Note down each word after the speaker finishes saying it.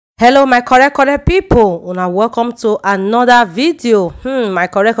Hello my correct people, una welcome to another video. My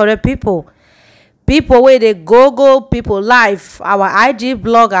correct people wey dey go people live. Our IG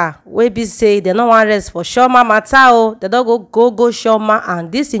blogger wey be say they no wan rest for Chioma matter o. They don go Chioma,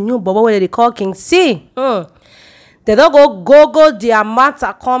 and this new bobo wey they call King C. They don go their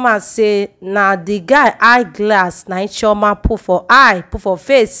matter come and say na the guy eyeglass na Chioma put for eye, put for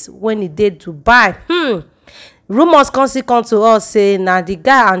face when he dey Dubai. Rumors come to us say na the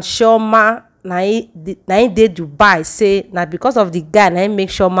guy and Chioma na he dey Dubai, say na because of the guy na him make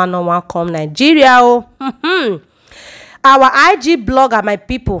Chioma no wan come Nigeria o. Our IG blogger, my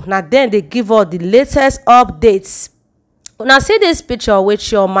people, na dem dey give us the latest updates. Una see this picture wey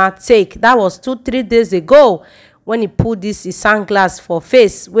Chioma take, that was 2-3 days ago, when he put this sunglass for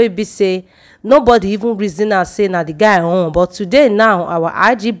face wey be say nobody even reason am say na the guy own. But today now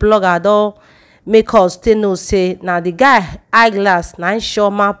our IG blogger don make us still know say na the guy eyeglass na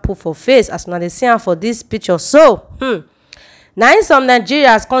Chioma put for face, as una dey see am for this picture. So na some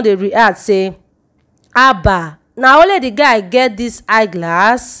Nigerians come dey react say abba, na only the guy get this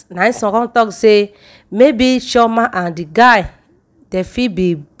eyeglass. Na some come talk say maybe Chioma and the guy dey fit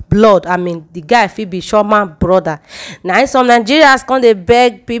be blood. I mean the guy fit be Chioma brother. Na some Nigerians come dey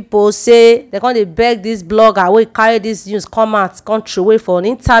beg people, say they come dey beg this blogger wey carry this news come out, come throway for on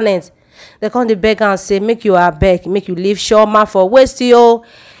internet. They come dey beg am say make you abeg, make you leave Chioma for waste o.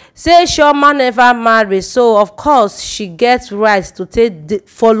 Say Chioma never marry, so of course she get right to take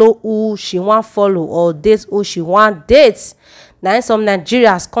follow who she wan follow or date who she wan date. Na some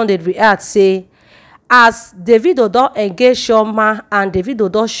Nigerians come dey react say as Davido don engage Chioma and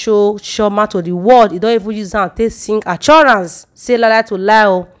Davido don show Chioma to the world, he don even use am take sing assurance, say lie to lie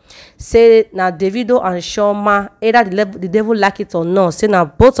o. Say na Davido and Chioma, either the devil like it or not, say na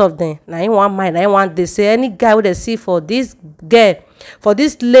both of them na him wan mind, na him wan dey. Say any guy wey they see for this girl, for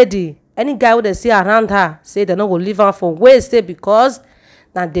this lady, any guy wey they see around her, say they no go leave am for waste. Say because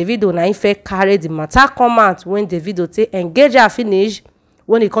na Davido na him first carry the matter come out when Davido take engage her finish,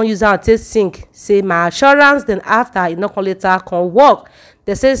 when he come use am take sing, say my assurance, then after he no come later come work.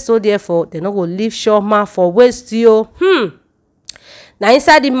 They say so therefore they no go leave Chioma for waste yo. Now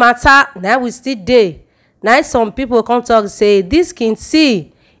inside the matter, now we still dey. Now some people come talk say this King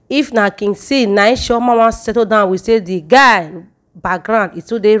C, if na King C, now Chioma wan settle down. We say the guy background is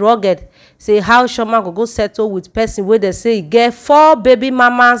too dey rugged. Say how Chioma go settle with person where they say he get 4 baby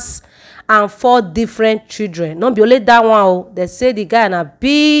mamas and 4 different children. No be only that one o. They say the guy na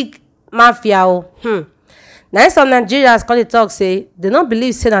big mafia o. Now some Nigerians come dey talk say they don't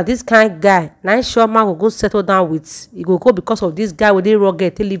believe say na this kind guy na Chioma go settle down with. He go because of this guy wey dey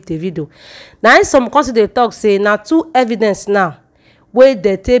rugged to leave Davido. Now some come dey talk say na 2 evidence now wey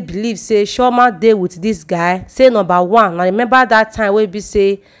they take believe say Chioma dey with this guy. Say number 1, na remember that time wey be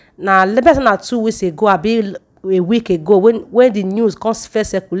say na 2 weeks ago, abi a week ago, when the news come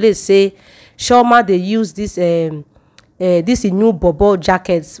first circulate say Chioma dey use this this new bobo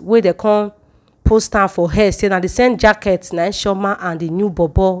jackets wey they come post am for her. Say na the same jacket na Chioma and the new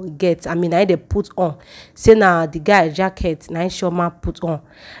bobo get. I mean na they put on. Say na the guy jacket na Chioma put on.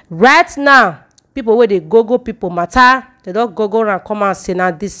 Right now people wey dey go people matter, they don go and come and say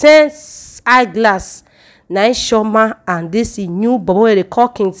na the same eyeglass na Chioma and this new bobo wey they call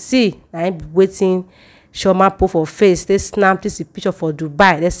King C na him be waiting Chioma put for face. They snap this picture for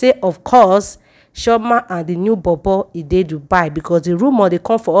Dubai. They say of course Chioma and the new bobo e dey Dubai, because the rumor dey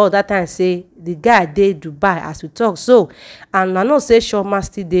come for all that time say the guy dey Dubai as we talk so. And I know say Chioma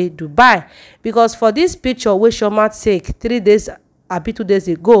still dey Dubai, because for this picture wey Chioma take 3 days abi 2 days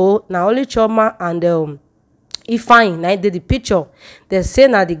ago, na only Chioma and Ifeanyi na dey the picture. They say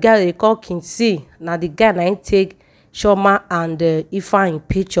na the guy they call King C, na the guy na him take Chioma and Ifeanyi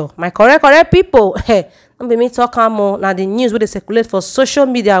picture. My correct people, don't be me talk more. Now the news wey dey circulate for social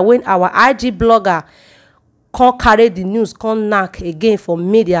media, when our IG blogger come carry the news come knack again for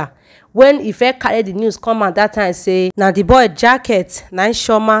media. When if I carry the news come at that time, say na the boy jacket na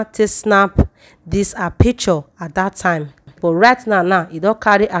Chioma take snap this a picture at that time. But right now he don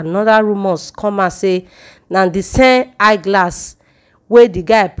carry another rumors come and say na the same eyeglass wey the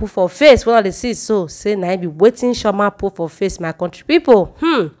guy put for face. When they see so, say na be waiting Chioma put for face. My country people,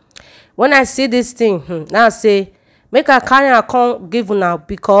 when I see this thing, now say make I carry am come give una,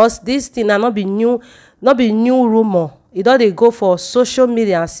 because this thing na not be new rumor. E don dey go for social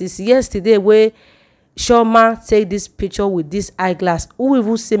media since yesterday wey Chioma take this picture with this eyeglass. Who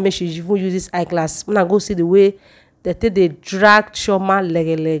even say make she even use this eyeglass? When I go see the way they take dey drag Chioma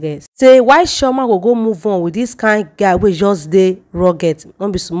lege. Say why Chioma go move on with this kind guy wey just dey rugged? No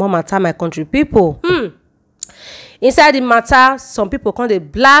be small matter, my country people. Inside the matter, some people come dey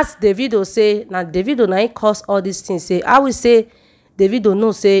blast Davido, say na Davido na him cause all these things. Say I will say Davido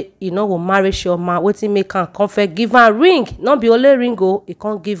know say he no go marry Chioma, wetin make am confess give am ring, no be only ring o, he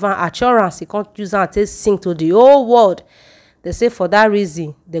can't give am assurance, he can't use am take sing to the whole world. They say for that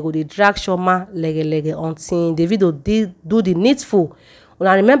reason they go dey drag Chioma lege until Davido do the needful.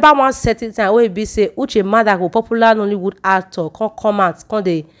 Una remember one certain time wey e be say Uche Madago, popular Nollywood actor, come out come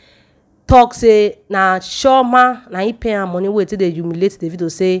dey talk say na Chioma na him pay am money wey take dey humiliate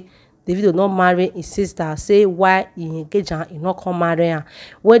Davido, say Davido no marry his sister, say why he engage am, he no come marry am.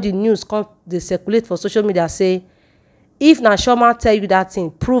 When the news come dey circulate for social media, say if na Chioma tell you that thing,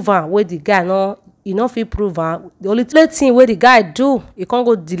 prove am. Wey the guy no, he no fit prove am. The only thing wey the guy do, he can't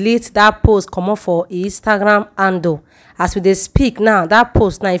go delete that post comot for his Instagram handle. As we dey speak now, that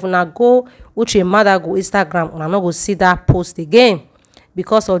post now, if una go Uche Madago Instagram, una no go see that post again,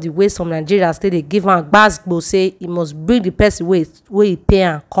 because of the way some Nigerians still dey give am gbasgbo, say he must bring the person wey he pay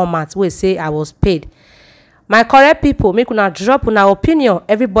am come out, wey say I was paid. My correct people, make una drop una opinion.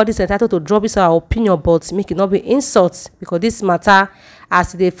 Everybody's entitled to drop his our opinion, but make it not be insult, because this matter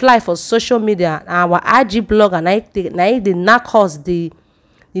as they fly for social media, our IG blogger na they knack us the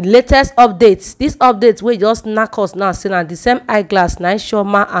latest updates. This update wey just knack us now, say na the same eyeglass na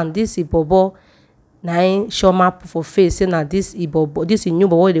Chioma and this ibobo na Chioma put for face, say na this ibobo, this new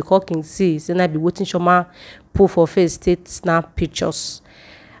bobo wey they call King C, say na be wetin Chioma put for face take snap pictures.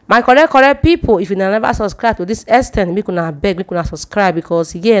 My correct people, if you never subscribe to this extent, make una beg, make una subscribe,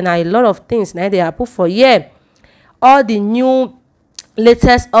 because here na a lot of things na they happen for here. All the new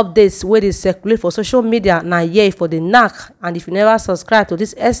latest updates wey dey circulate for social media na here for the knack. And if you never subscribe to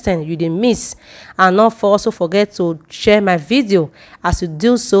this extent, you dey miss. And not for also forget to share my video. As you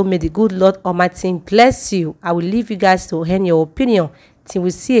do so, may the good Lord Almighty bless you. I will leave you guys to hear your opinion till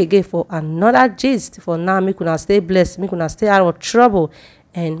we see again for another gist. For now, make una stay blessed, make una stay out of trouble,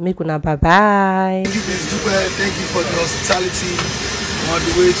 and make una bye. Thank you for the hospitality on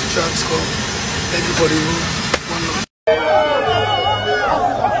the way to Transcorp. Thank you for the room.